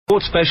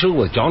Sports Special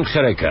with Jon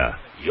Gericke,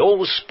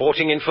 your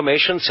sporting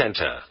information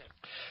centre.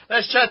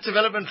 Let's chat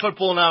development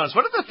football now. It's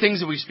one of the things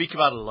that we speak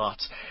about a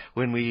lot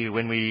when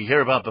we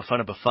hear about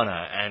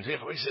Bafana, and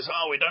everybody says,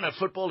 oh, we don't have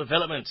football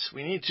development.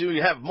 We need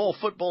to have more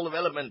football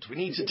development. We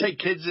need to take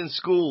kids in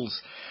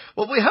schools.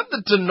 Well, we have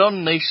the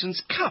Denon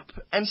Nations Cup,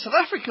 and South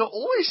Africa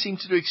always seem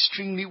to do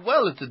extremely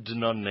well at the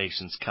Denon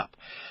Nations Cup.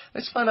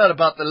 Let's find out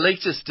about the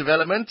latest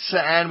developments,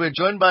 and we're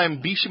joined by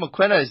Mbishi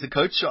Mokwena, who's the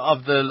coach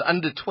of the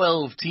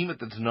under-12 team at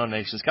the Denon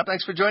Nations Cup.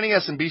 Thanks for joining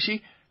us,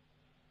 Mbishi.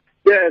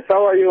 Yes,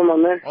 how are you, my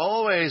man?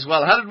 Always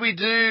well. How did we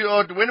do,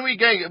 or when are we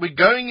going? We're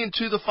going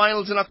into the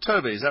finals in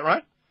October, is that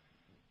right?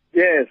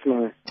 Yes,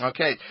 man.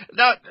 Okay.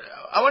 Now,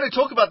 I want to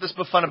talk about this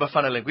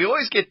Bafana link. We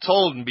always get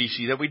told,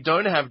 Mbishi, that we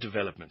don't have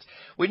development.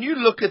 When you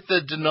look at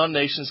the Denon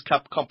Nations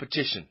Cup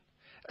competition,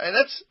 and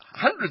that's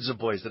hundreds of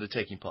boys that are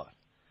taking part.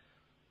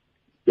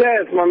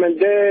 Yes, my man.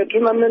 The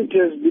tournament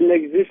has been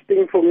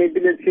existing for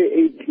maybe, let's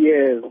say, 8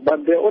 years.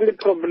 But the only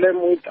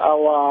problem with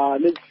our,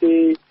 let's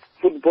say,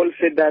 Football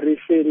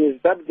Federation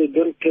is that they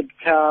don't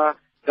capture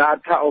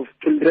data of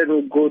children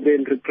who go there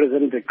and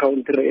represent the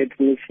country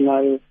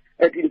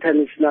at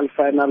international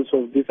finals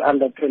of this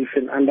under-12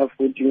 and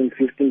under-14 and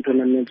 15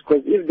 tournaments.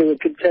 Because if they were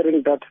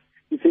capturing that,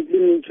 it simply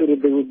means that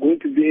they were going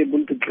to be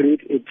able to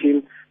create a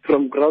team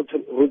from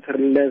grassroots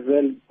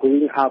level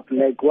going up,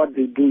 like what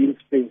they do in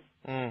Spain.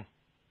 Mm.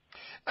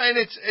 And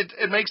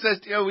it makes us,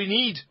 we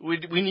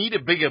need a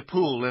bigger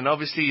pool, and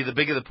obviously the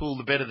bigger the pool,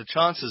 the better the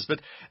chances. But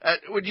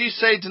would you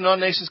say Denon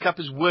Nations Cup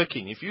is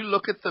working? If you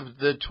look at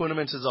the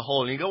tournament as a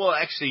whole, and you go, well,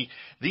 actually,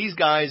 these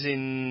guys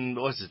in,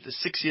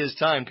 6 years'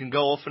 time can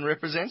go off and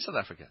represent South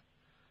Africa.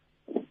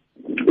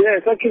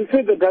 Yes, I can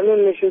say the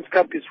Denon Nations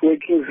Cup is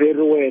working very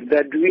well.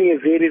 They're doing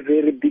a very,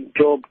 very big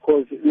job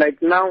because,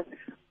 like now,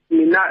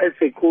 as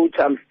a coach,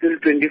 I'm still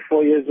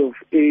 24 years of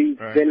age.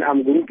 Right. Then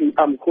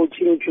I'm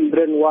coaching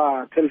children who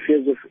are 12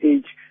 years of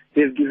age.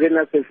 They've given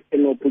us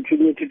an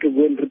opportunity to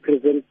go and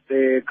represent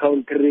the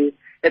country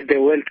at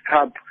the World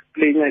Cup,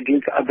 playing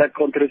against other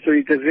countries. So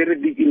it's a very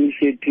big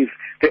initiative.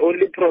 The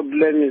only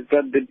problem is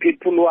that the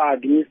people who are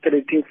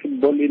administrating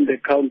football in the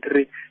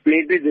country,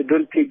 maybe they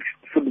don't take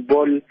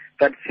football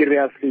that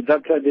seriously.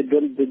 That's why they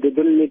don't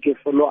make a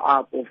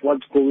follow-up of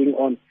what's going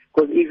on.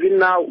 Because even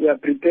now we are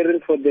preparing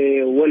for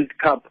the World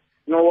Cup.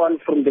 No one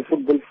from the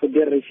Football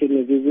Federation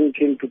has even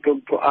came to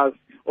talk to us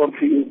or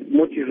to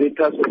motivate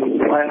us or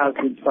inspire us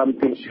with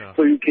something. Sure.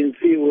 So you can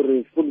see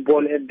where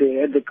football at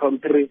the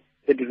country,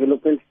 the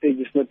development stage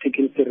is not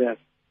taken serious.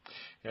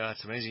 Yeah,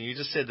 it's amazing. You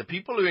just said the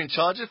people who are in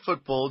charge of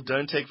football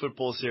don't take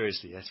football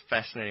seriously. That's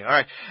fascinating. All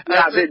right.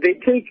 Yeah, they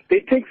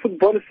take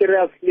football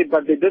seriously,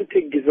 but they don't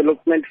take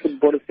development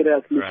football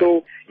seriously. Right.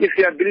 So if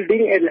you are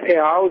building a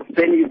house,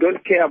 then you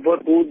don't care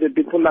about who the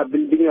people are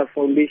building a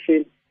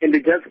foundation, and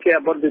you just care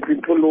about the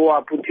people who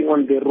are putting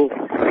on the roof.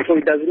 So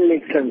it doesn't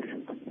make sense.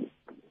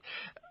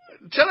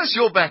 Tell us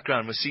your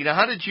background, Messina.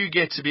 How did you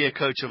get to be a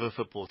coach of a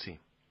football team?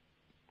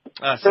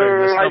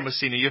 Sorry, not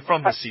Messina. You're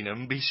from Messina,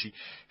 Mbishi.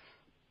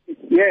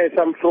 Yes,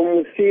 I'm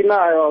from Messina.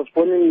 I was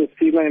born in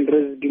Messina and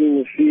raised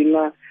in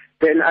Messina.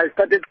 Then I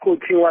started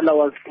coaching while I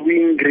was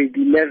doing grade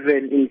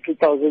 11 in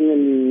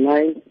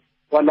 2009,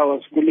 while I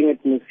was schooling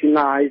at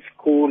Messina High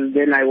School.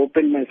 Then I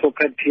opened my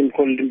soccer team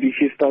called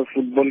Mbishi Stars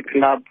Football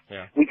Club,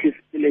 which is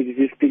still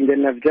existing.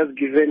 Then I've just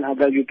given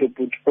other youth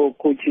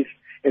coaches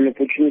an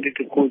opportunity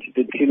to coach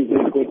the team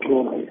we go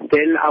to.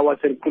 Then I was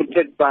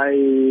recruited by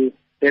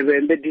the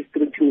Wembe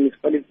District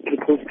Municipality to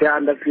coach the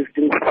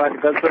under-15 squad.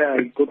 That's why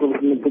I got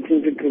an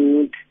opportunity to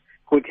meet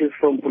coaches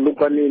from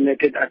Polokwane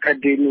United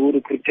Academy who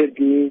recruited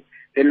me.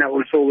 Then I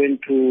also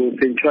went to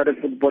Sanctuary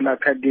Football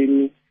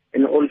Academy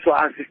and also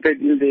assisted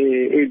in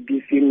the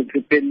ABC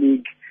Triple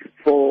League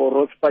for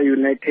Rospa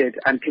United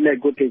until I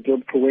got a job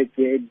to work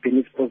here at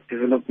Benin Sports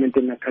Development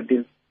and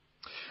Academy.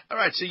 All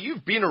right, so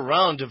you've been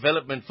around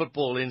development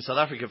football in South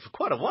Africa for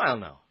quite a while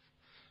now.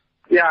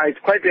 Yeah, it's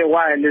quite a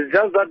while. It's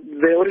just that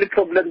the only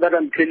problem that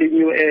I'm telling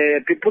you,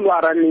 people who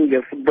are running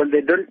the football,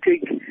 they don't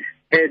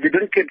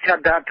capture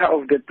data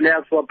of the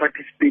players who are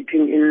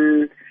participating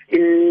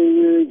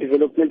in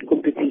development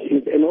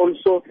competitions, and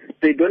also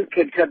they don't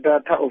capture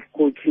data of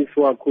coaches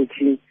who are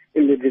coaching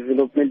in the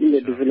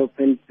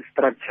development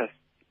structures.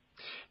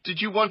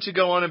 Did you want to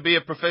go on and be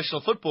a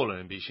professional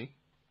footballer, Mbishi?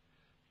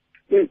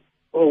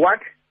 What?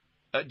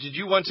 Did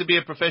you want to be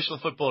a professional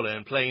footballer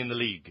and play in the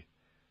league?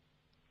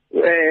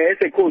 As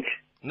a coach?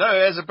 No,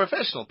 as a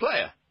professional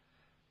player.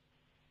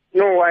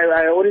 No,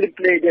 I only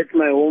played at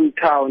my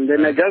hometown.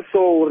 Then I just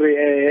saw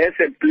as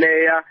a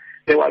player,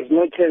 there was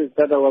no chance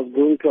that I was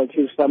going to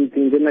achieve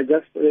something. Then I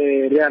just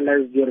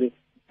realized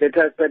that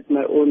I set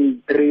my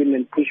own dream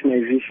and push my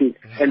vision.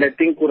 And I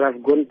think would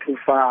have gone too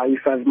far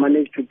if I've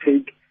managed to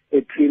take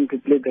a team to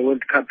play the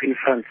World Cup in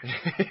France.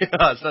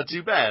 Yeah, it's not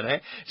too bad, eh?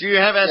 Do you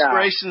have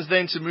aspirations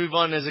then to move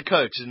on as a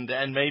coach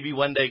and maybe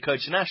one day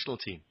coach a national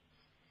team?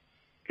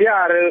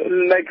 Yeah,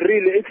 like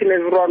really, each and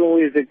everyone who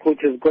is a coach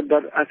has got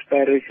that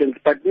aspirations.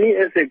 But me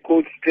as a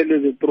coach, to tell you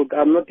the truth,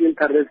 I'm not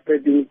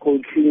interested in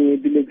coaching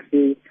maybe let's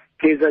say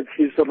Kaizer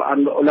Chiefs or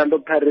Orlando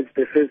Pirates,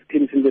 the first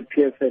teams in the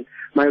PSL.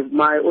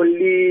 My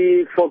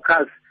only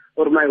focus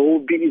or my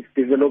hobby is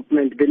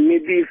development. Then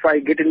maybe if I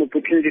get an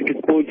opportunity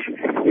to coach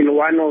in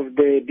one of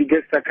the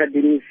biggest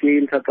academies here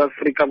in South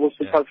Africa,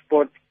 Super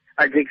Sport,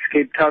 Ajax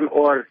Cape Town,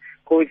 or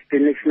coach the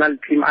national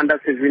team under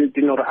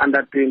 17 or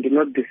under 20,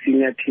 not the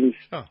senior teams.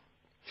 Oh.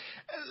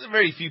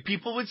 Very few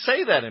people would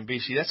say that,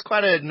 Mbishi. That's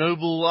quite a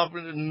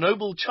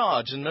noble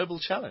charge and noble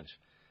challenge.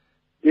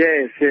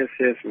 Yes.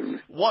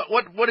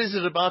 What is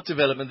it about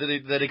development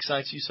that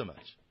excites you so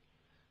much?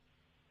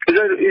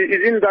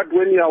 Isn't that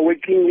when you are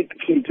working with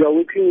kids, you are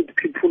working with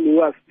people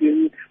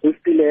who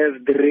still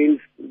have the range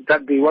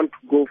that they want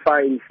to go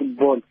far in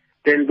football?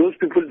 Then those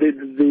people, they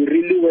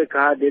really work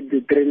hard at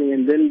the training,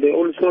 and then they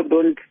also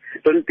don't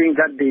think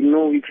that they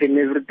know each and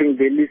everything.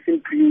 They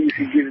listen to you if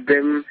you give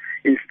them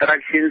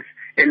instructions.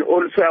 And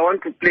also, I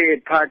want to play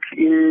a part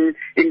in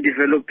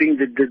developing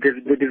the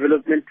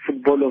development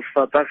football of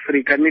South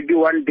Africa. Maybe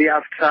one day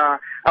after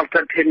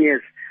 10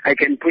 years, I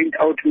can point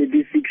out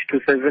maybe 6 to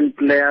 7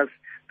 players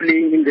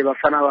playing in the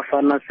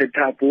Bafana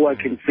setup, who I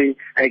can say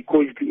I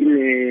coached in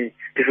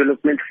a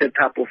development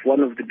setup of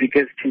one of the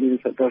biggest teams in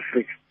South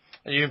Africa.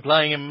 Are you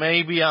implying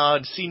maybe our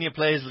senior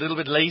players a little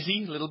bit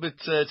lazy, a little bit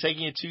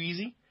taking it too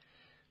easy?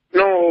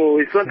 No,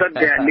 it's not that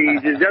they are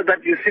lazy. It's just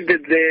that you see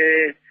that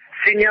the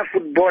senior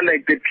football,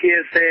 like the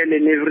PSL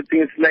and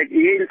everything, it's like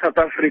here in South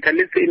Africa,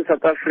 let's say in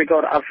South Africa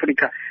or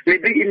Africa.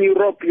 Maybe in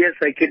Europe, yes,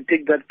 I can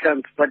take that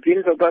chance. But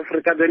in South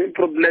Africa, the only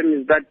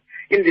problem is that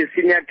in the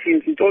senior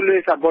teams, it's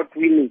always about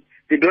winning.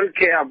 They don't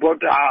care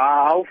about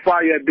how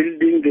far you are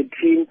building the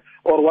team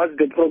or what's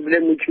the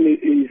problem which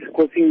is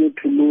causing you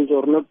to lose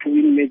or not to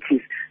win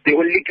matches. They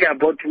only care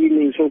about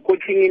winning. So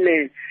coaching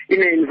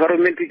in an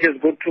environment which has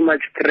got too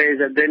much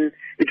pressure, then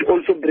it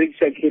also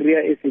breaks your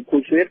career as a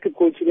coach. You have to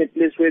coach in a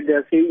place where they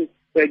are saying,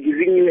 we are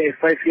giving you a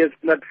 5 years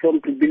platform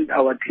to build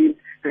our team,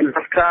 and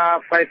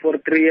after 5 or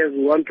 3 years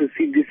we want to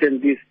see this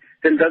and this.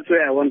 Then that's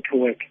where I want to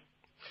work.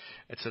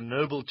 It's a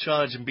noble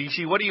charge,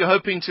 Mbishi. What are you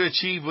hoping to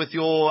achieve with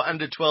your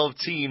under-12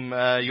 team,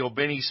 your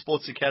Benny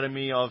Sports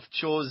Academy of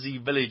Chozi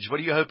Village? What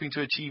are you hoping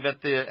to achieve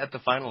at the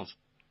finals?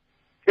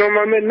 No,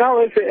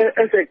 now as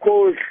a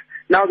coach,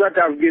 now that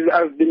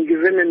I've been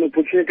given an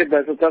opportunity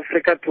by South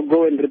Africa to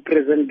go and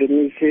represent the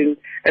nation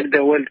at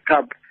the World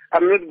Cup,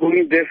 I'm not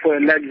going there for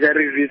a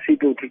luxury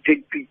visit or to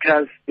take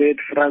pictures there at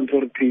France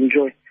or to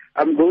enjoy.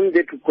 I'm going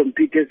there to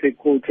compete as a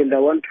coach, and I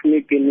want to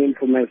make a name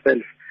for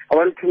myself. I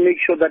want to make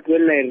sure that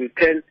when I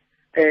return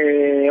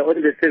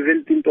on the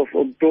 17th of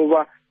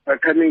October,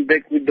 coming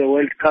back with the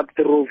World Cup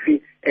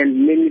trophy,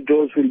 and many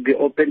doors will be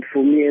opened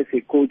for me as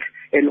a coach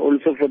and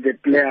also for the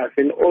players.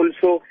 And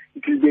also,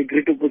 it will be a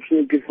great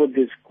opportunity for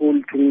the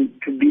school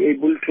to be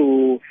able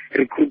to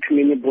recruit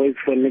many boys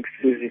for next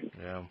season.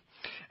 Yeah.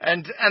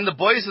 And the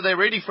boys, are they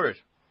ready for it?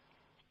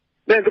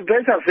 The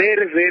boys are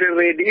very, very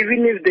ready.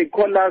 Even if they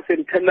call us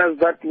and tell us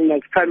that we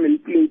must come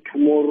and play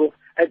tomorrow,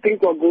 I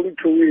think we're going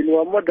to win.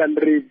 We're more than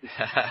ready.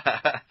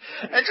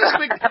 And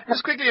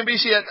just quickly,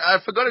 Mbishi, I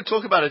forgot to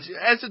talk about it.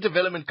 As a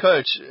development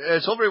coach,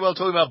 it's all very well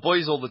talking about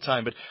boys all the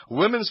time, but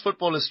women's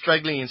football is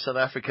struggling in South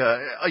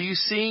Africa. Are you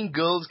seeing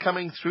girls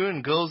coming through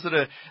and girls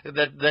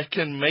that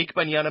can make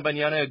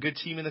Banyana a good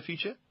team in the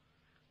future?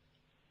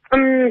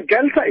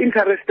 Girls are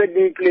interested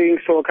in playing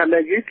soccer.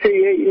 Like you say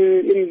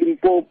in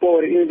Limpopo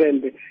or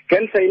England,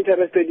 girls are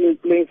interested in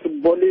playing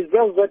football. It's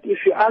just that if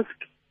you ask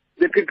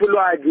the people who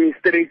are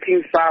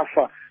administrating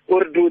SAFA,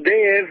 or do they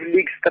have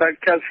league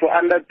structures for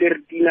under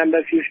 13,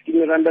 under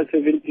 15, or under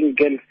 17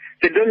 girls?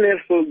 They don't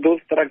have those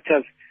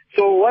structures.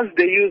 So what's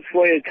the use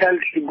for a child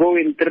to go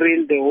and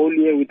train the whole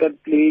year without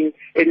playing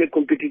any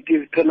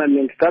competitive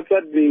tournaments? That's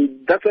what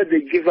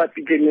they give up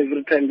each and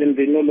every time. Then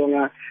they no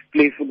longer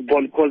play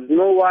football because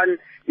no one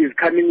is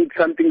coming with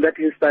something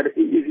that is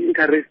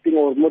interesting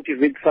or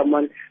motivates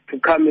someone to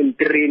come and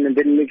train and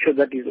then make sure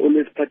that he's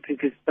always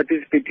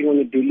participating on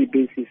a daily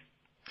basis.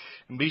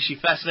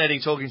 Mbishi, fascinating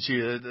talking to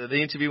you.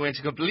 The interview went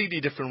a completely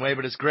different way,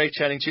 but it's great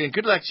chatting to you. And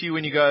good luck to you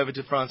when you go over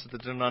to France at the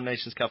Denon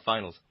Nations Cup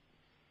finals.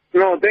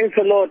 No, thanks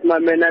a lot, my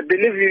man. I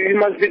believe you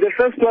must be the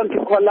first one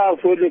to call us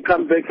when you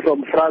come back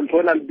from France,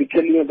 when I'll be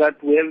telling you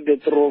that we have the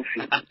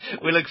trophy.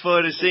 We look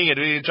forward to seeing it.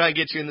 We'll try and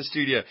get you in the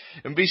studio.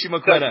 Mbishi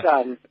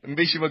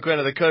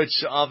Mokwena, the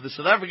coach of the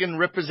South African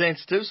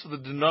representatives for the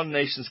Denon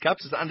Nations Cup.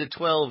 It's the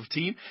under-12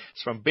 team.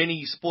 It's from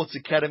Benny Sports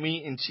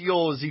Academy in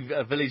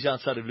Chozi Village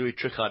outside of Louis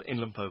Trichardt in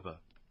Limpopo.